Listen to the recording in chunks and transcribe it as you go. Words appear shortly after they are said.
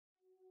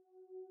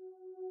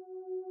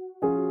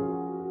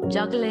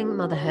Juggling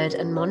motherhood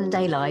and modern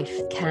day life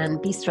can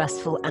be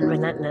stressful and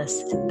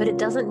relentless, but it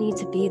doesn't need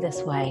to be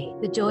this way.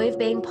 The Joy of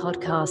Being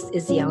podcast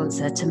is the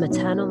answer to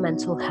maternal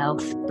mental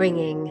health,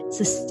 bringing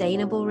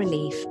sustainable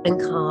relief and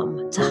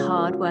calm to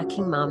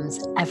hard-working mums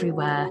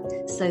everywhere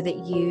so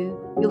that you,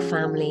 your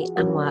family,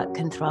 and work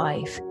can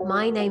thrive.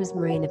 My name's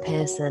Marina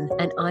Pearson,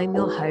 and I'm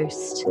your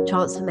host,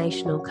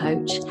 transformational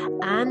coach,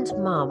 and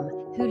mum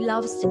who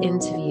loves to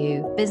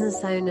interview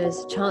business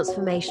owners,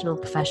 transformational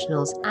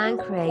professionals, and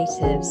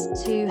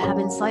creatives to have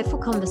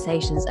insightful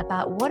conversations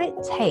about what it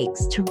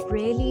takes to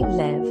really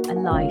live a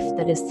life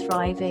that is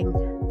thriving,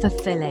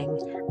 fulfilling,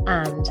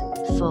 and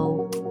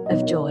full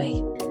of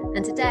joy.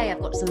 And today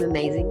I've got some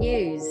amazing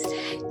news.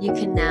 You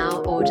can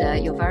now order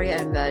your very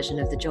own version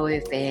of the Joy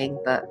of Being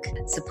book,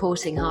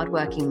 supporting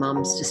hardworking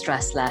mums to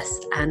stress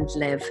less and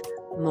live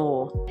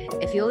more.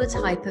 If you're the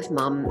type of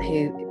mum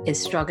who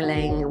is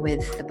struggling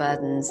with the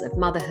burdens of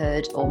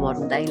motherhood or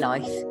modern day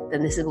life,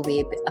 then this will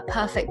be a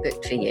perfect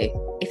book for you.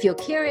 If you're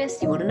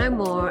curious, you want to know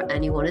more,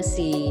 and you want to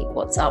see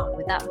what's up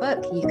with that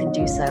book, you can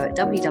do so at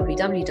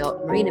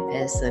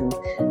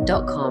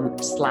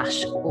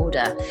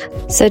www.marinapearson.com/order.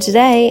 So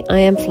today I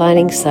am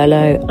flying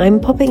solo. I'm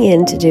popping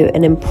in to do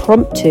an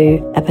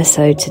impromptu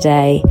episode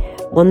today.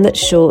 One that's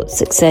short,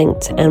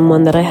 succinct, and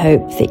one that I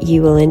hope that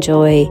you will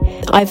enjoy.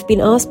 I've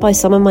been asked by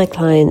some of my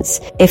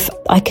clients if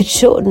I could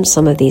shorten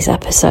some of these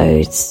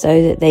episodes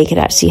so that they could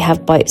actually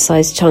have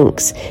bite-sized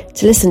chunks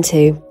to listen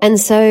to. And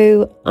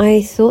so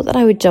I thought that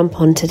I would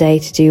jump on today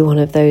to do one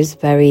of those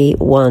very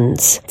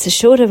ones. It's a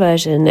shorter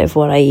version of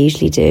what I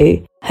usually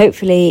do.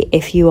 Hopefully,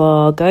 if you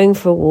are going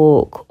for a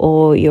walk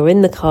or you're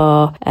in the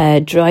car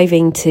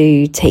driving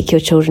to take your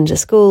children to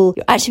school,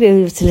 you'll actually be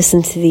able to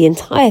listen to the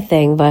entire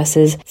thing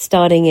versus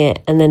starting it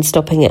and then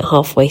stopping it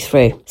halfway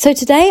through. So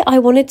today I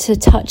wanted to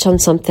touch on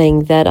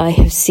something that I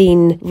have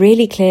seen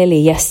really clearly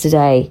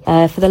yesterday.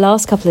 For the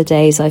last couple of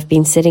days, I've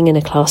been sitting in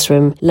a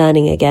classroom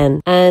learning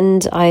again,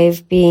 and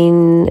I've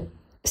been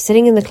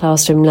sitting in the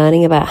classroom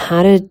learning about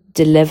how to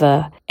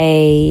deliver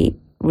a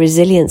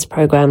resilience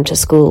program to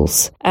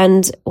schools.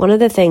 And one of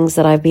the things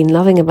that I've been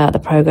loving about the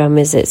program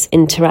is its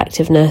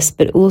interactiveness,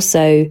 but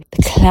also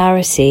the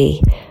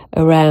clarity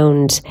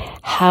around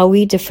how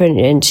we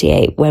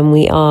differentiate when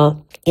we are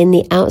in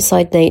the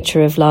outside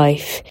nature of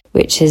life,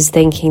 which is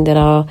thinking that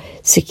our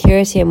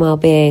security and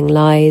well-being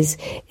lies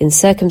in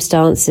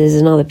circumstances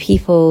and other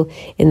people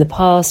in the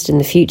past, in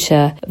the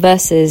future,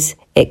 versus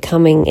it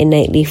coming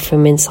innately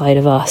from inside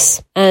of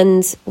us.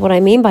 And what I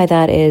mean by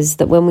that is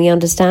that when we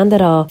understand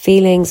that our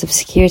feelings of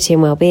security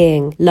and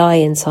well-being lie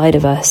inside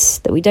of us,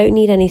 that we don't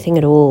need anything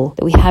at all,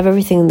 that we have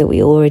everything that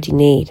we already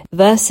need,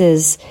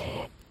 versus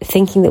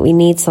thinking that we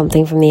need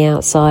something from the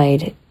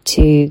outside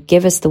to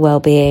give us the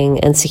well-being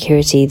and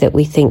security that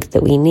we think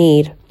that we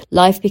need,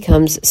 life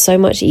becomes so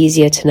much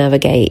easier to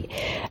navigate,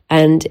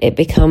 and it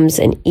becomes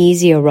an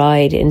easier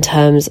ride in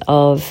terms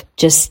of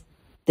just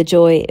the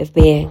joy of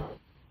being.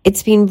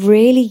 It's been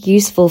really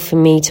useful for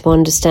me to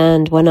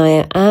understand when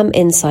I am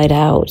inside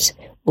out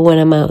or when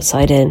I'm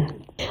outside in.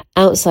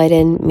 Outside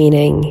in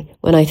meaning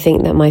when I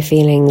think that my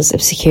feelings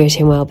of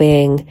security and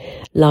well-being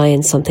lie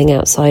in something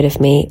outside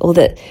of me, or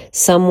that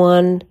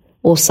someone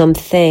or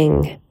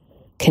something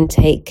can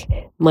take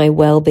my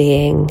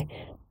well-being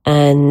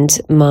and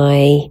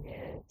my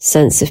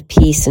sense of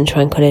peace and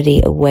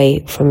tranquility away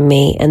from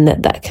me, and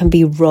that can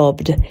be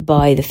robbed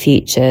by the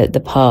future,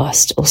 the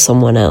past, or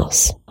someone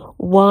else.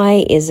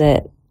 Why is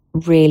it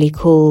really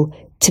cool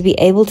to be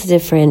able to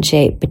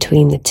differentiate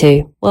between the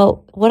two?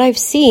 Well, what I've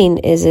seen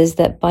is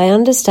that by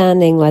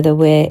understanding whether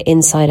we're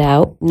inside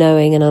out,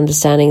 knowing and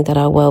understanding that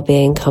our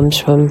well-being comes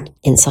from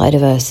inside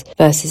of us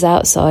versus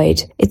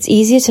outside, it's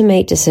easier to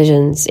make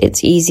decisions,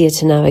 it's easier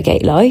to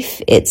navigate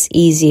life, it's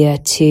easier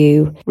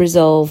to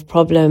resolve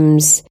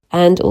problems,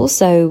 and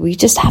also we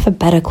just have a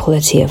better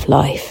quality of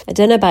life. I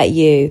don't know about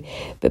you,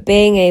 but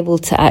being able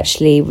to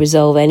actually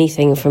resolve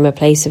anything from a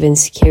place of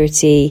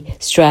insecurity,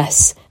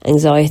 stress,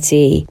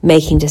 anxiety,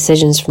 making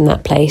decisions from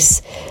that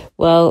place,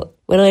 well,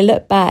 when I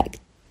look back,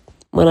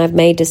 when I've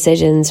made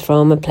decisions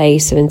from a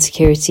place of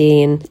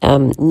insecurity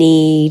and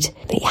need,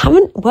 they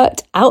haven't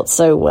worked out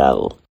so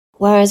well.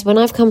 Whereas when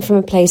I've come from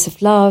a place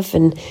of love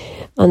and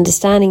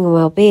understanding and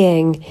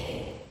well-being,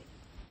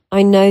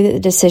 I know that the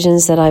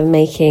decisions that I'm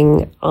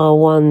making are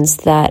ones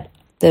that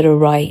are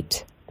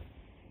right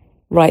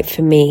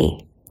for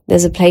me.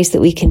 There's a place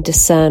that we can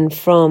discern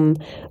from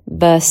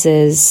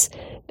versus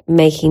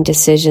making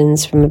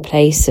decisions from a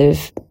place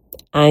of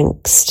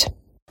angst.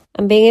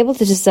 And being able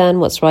to discern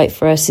what's right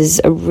for us is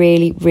a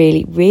really,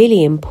 really,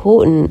 really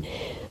important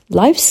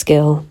life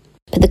skill.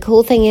 But the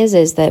cool thing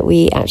is that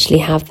we actually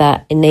have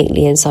that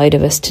innately inside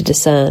of us to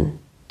discern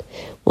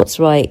what's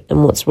right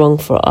and what's wrong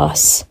for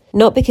us.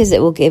 Not because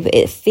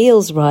it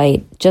feels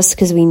right, just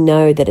because we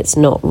know that it's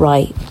not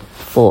right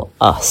for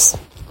us.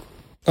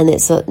 And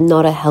it's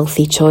not a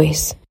healthy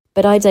choice.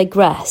 But I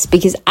digress,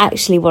 because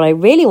actually what I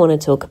really want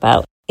to talk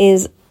about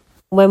is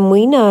when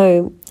we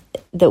know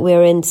that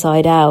we're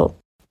inside out,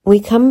 we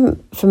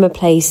come from a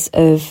place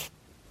of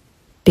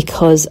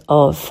because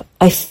of.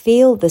 I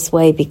feel this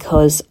way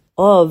because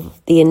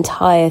of the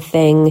entire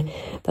thing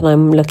that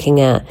I'm looking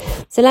at.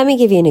 So let me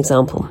give you an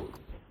example.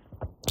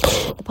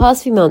 The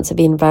past few months have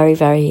been very,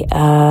 very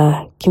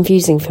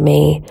confusing for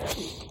me.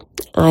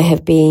 I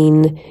have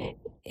been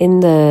in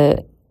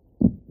the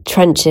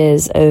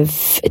trenches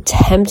of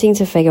attempting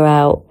to figure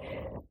out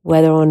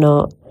whether or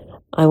not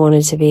I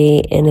wanted to be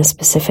in a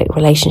specific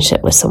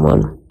relationship with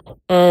someone.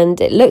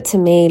 And it looked to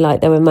me like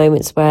there were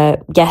moments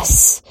where,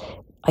 yes,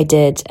 I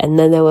did. And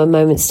then there were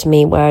moments to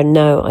me where,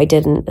 no, I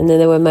didn't. And then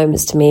there were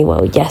moments to me,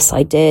 well, yes,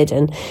 I did.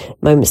 And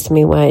moments to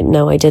me where,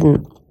 no, I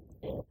didn't.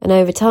 And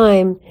over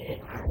time,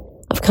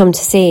 I've come to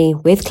see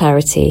with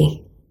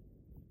clarity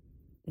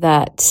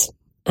that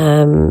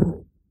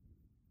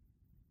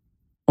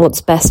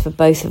what's best for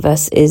both of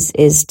us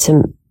is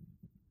to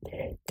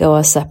go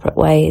our separate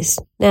ways.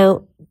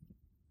 Now,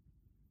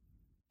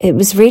 it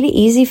was really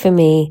easy for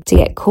me to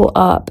get caught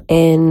up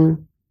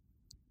in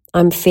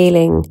I'm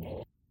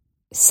feeling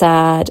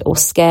sad or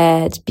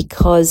scared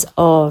because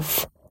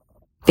of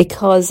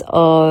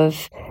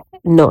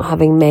not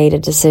having made a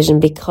decision,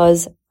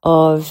 because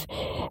of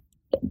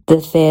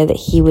the fear that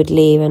he would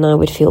leave and I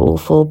would feel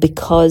awful,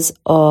 because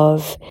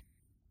of,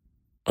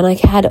 and I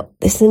had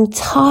this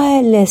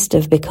entire list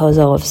of because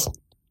ofs.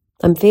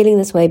 I'm feeling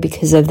this way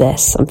because of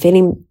this. I'm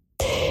feeling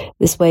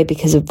this way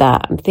because of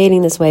that. I'm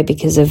feeling this way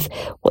because of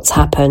what's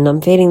happened.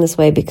 I'm feeling this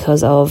way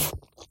because of,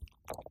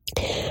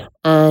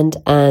 and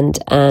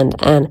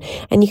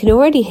you can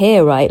already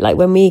hear, right? Like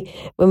when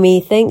we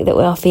think that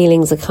our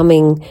feelings are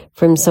coming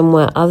from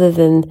somewhere other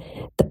than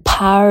the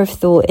power of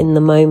thought in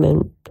the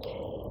moment,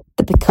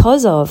 the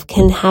because of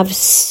can have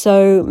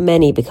so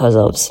many because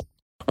ofs.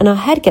 And our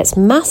head gets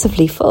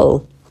massively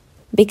full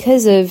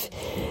because of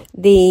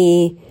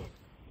the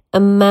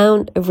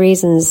amount of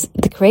reasons,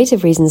 the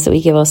creative reasons that we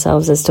give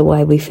ourselves as to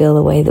why we feel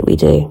the way that we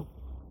do.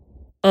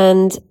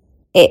 And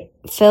it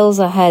fills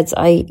our heads.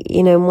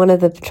 In one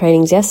of the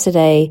trainings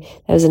yesterday,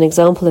 there was an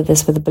example of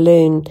this with a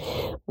balloon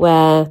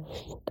where,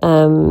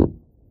 and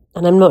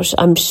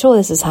I'm sure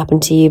this has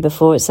happened to you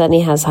before. It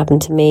certainly has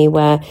happened to me,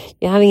 where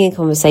you're having a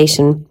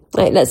conversation,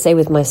 like let's say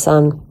with my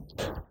son,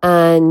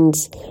 and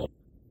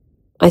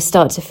I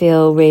start to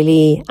feel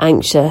really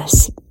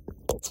anxious,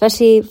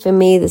 especially for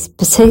me, this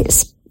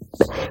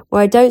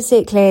where I don't see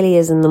it clearly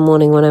is in the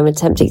morning when I'm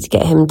attempting to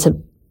get him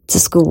to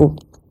school.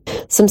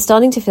 So I'm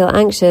starting to feel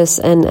anxious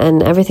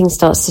and everything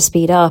starts to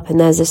speed up, and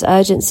there's this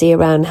urgency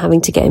around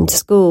having to get him to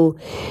school,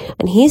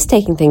 and he's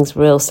taking things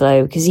real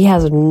slow because he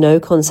has no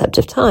concept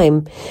of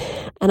time.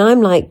 And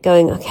I'm like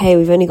going, okay,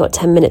 we've only got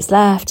 10 minutes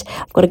left.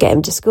 I've got to get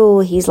him to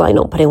school. He's like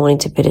not wanting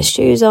to put his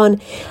shoes on.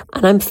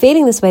 And I'm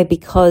feeling this way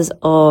because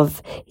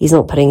of he's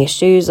not putting his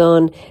shoes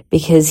on,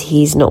 because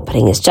he's not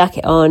putting his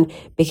jacket on,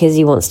 because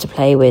he wants to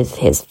play with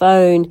his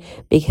phone,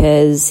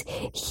 because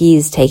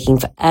he's taking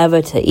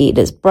forever to eat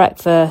his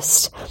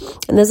breakfast.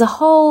 And there's a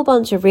whole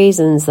bunch of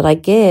reasons that I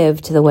give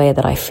to the way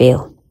that I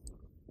feel.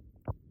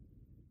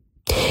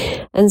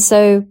 And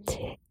so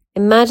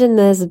imagine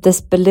there's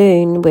this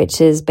balloon, which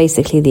is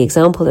basically the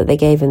example that they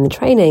gave in the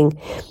training,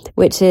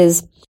 which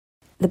is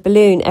the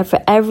balloon.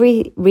 For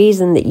every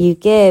reason that you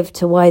give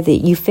to why that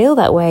you feel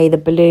that way, the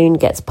balloon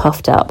gets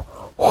puffed up,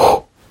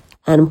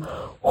 and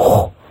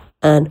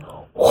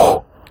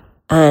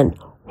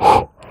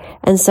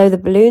so the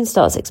balloon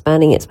starts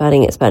expanding, and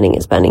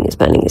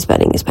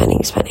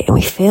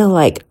we feel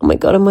like, oh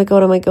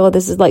my god,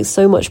 this is like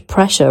so much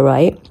pressure,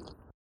 right?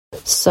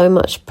 So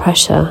much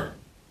pressure.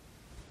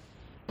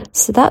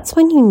 So that's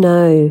when you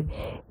know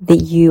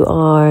that you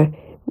are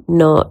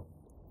not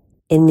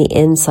in the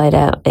inside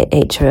out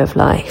nature of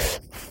life.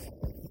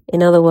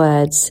 In other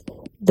words,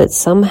 that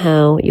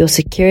somehow your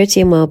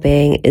security and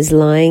well-being is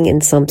lying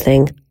in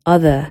something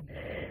other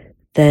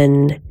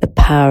than the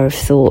power of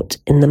thought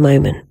in the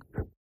moment.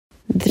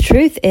 The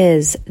truth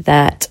is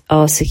that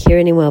our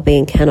security and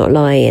well-being cannot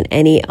lie in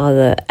any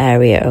other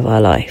area of our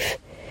life.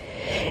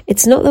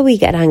 It's not that we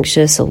get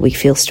anxious or we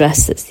feel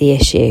stressed that's the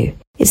issue.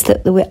 It's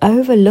that we're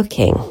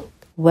overlooking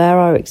where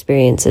our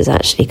experience is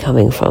actually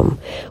coming from.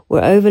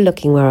 We're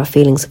overlooking where our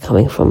feelings are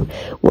coming from.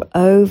 We're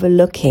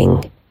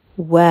overlooking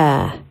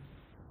where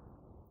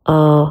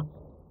our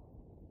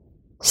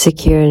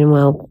secure and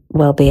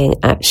well-being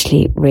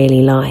actually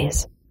really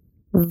lies.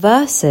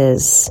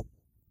 Versus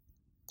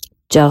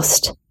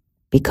just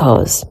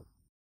because.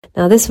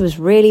 Now, this was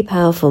really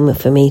powerful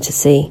for me to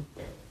see.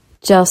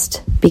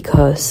 Just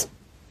because.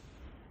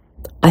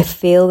 I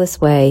feel this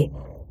way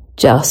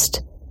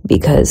just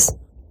because.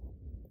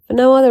 For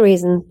no other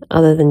reason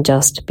other than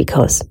just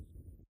because.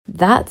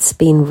 That's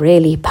been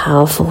really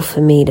powerful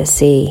for me to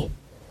see.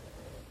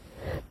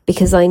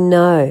 Because I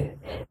know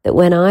that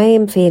when I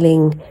am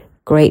feeling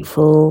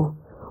grateful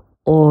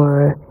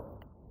or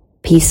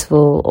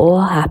peaceful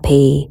or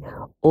happy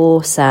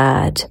or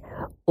sad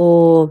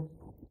or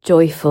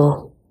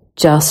joyful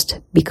just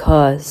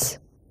because,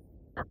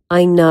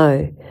 I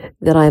know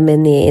that I'm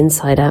in the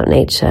inside out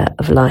nature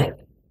of life.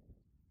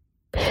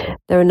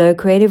 There are no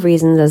creative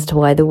reasons as to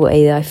why the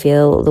way I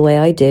feel the way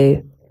I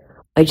do.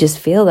 I just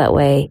feel that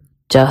way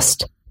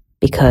just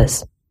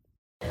because.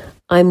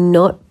 I'm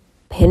not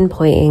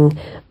pinpointing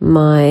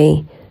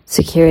my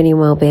security and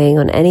well-being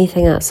on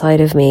anything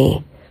outside of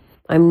me.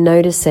 I'm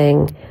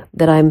noticing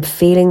that I'm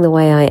feeling the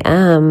way I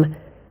am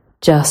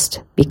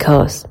just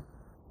because.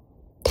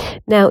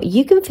 Now,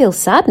 you can feel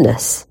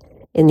sadness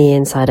in the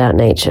inside-out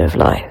nature of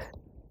life.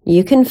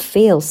 You can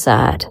feel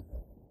sad.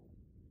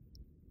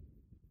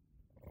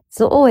 It's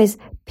not always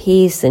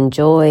peace and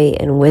joy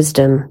and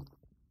wisdom,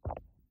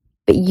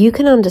 but you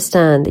can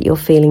understand that you're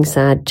feeling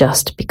sad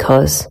just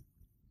because.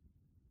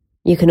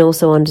 You can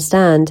also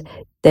understand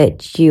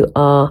that you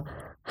are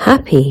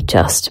happy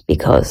just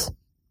because.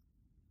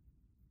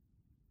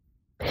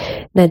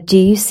 Now, do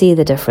you see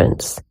the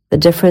difference? The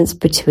difference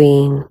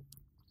between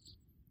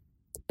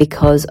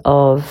because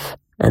of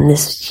and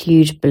this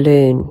huge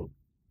balloon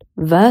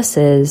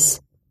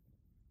versus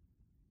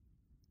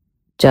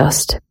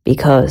just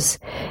because.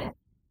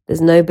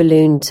 There's no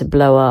balloon to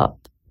blow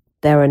up.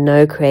 There are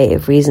no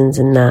creative reasons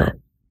in that.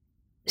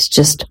 It's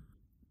just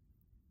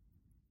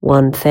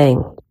one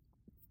thing.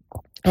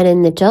 And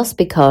in the just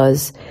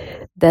because,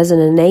 there's an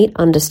innate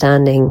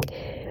understanding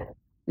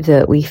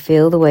that we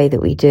feel the way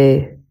that we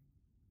do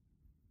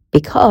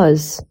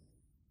because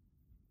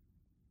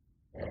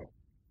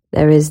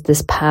there is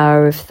this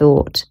power of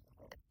thought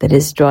that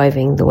is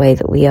driving the way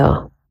that we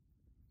are.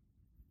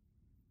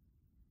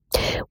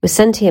 We're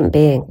sentient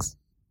beings.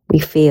 We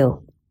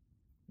feel.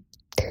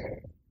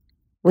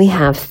 We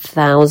have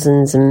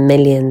thousands and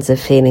millions of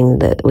feelings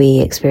that we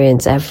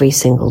experience every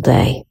single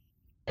day.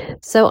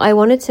 So I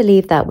wanted to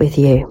leave that with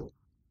you.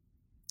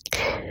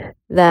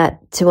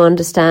 That to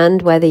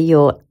understand whether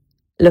you're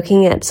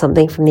looking at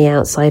something from the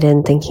outside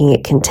in thinking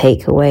it can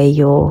take away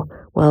your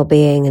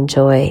well-being and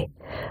joy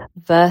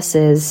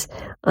versus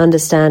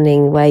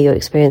understanding where your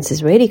experience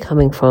is really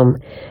coming from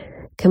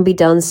can be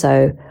done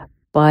so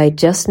by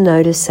just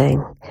noticing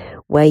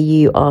where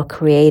you are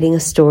creating a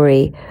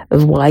story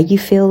of why you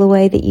feel the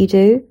way that you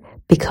do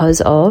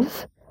because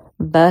of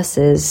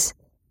versus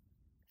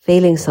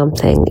feeling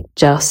something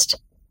just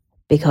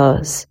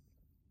because.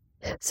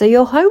 So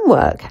your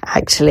homework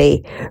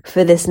actually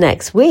for this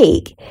next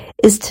week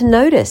is to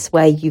notice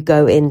where you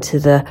go into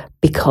the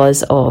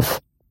because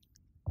of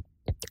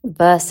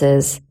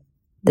versus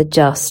the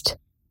just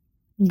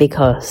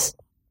because.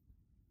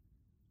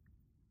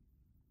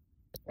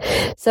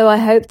 So I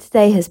hope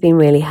today has been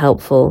really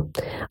helpful.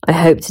 I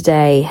hope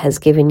today has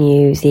given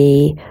you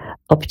the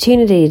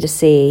opportunity to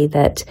see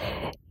that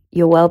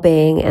your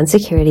well-being and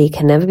security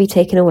can never be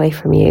taken away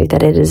from you,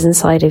 that it is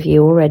inside of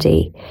you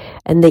already,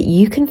 and that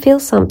you can feel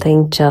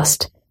something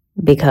just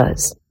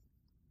because.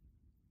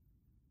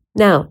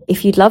 Now,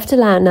 if you'd love to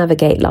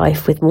navigate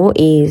life with more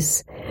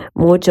ease,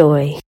 more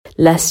joy,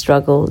 less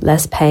struggle,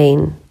 less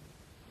pain,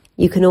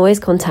 you can always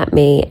contact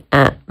me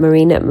at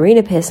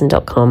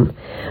marina@marinapearson.com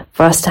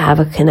for us to have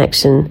a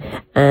connection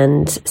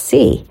and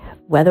see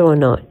whether or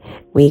not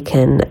we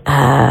can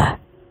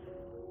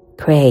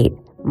create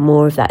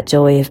more of that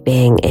joy of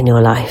being in your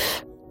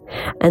life.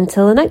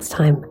 Until the next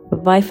time,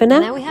 bye for now.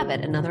 Now we have it,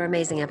 another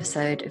amazing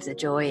episode of The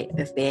Joy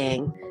of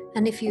Being.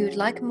 And if you'd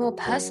like a more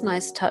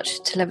personalized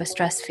touch to live a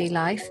stress-free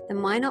life,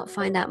 then why not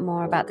find out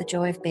more about the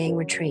Joy of Being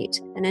retreat,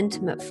 an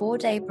intimate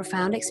 4-day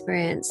profound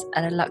experience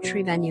at a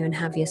luxury venue in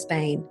Javier,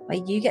 Spain, where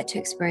you get to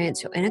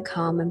experience your inner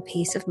calm and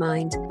peace of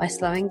mind by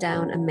slowing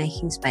down and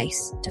making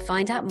space. To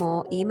find out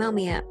more, email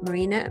me at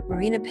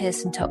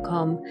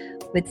marina@marinapearson.com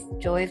with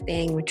Joy of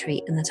Being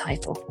retreat in the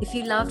title. If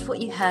you loved what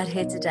you heard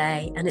here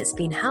today and it's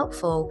been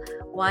helpful,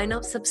 why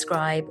not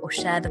subscribe or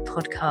share the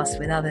podcast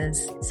with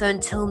others? So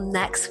until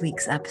next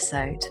week's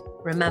episode,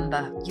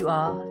 remember, you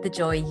are the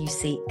joy you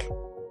seek.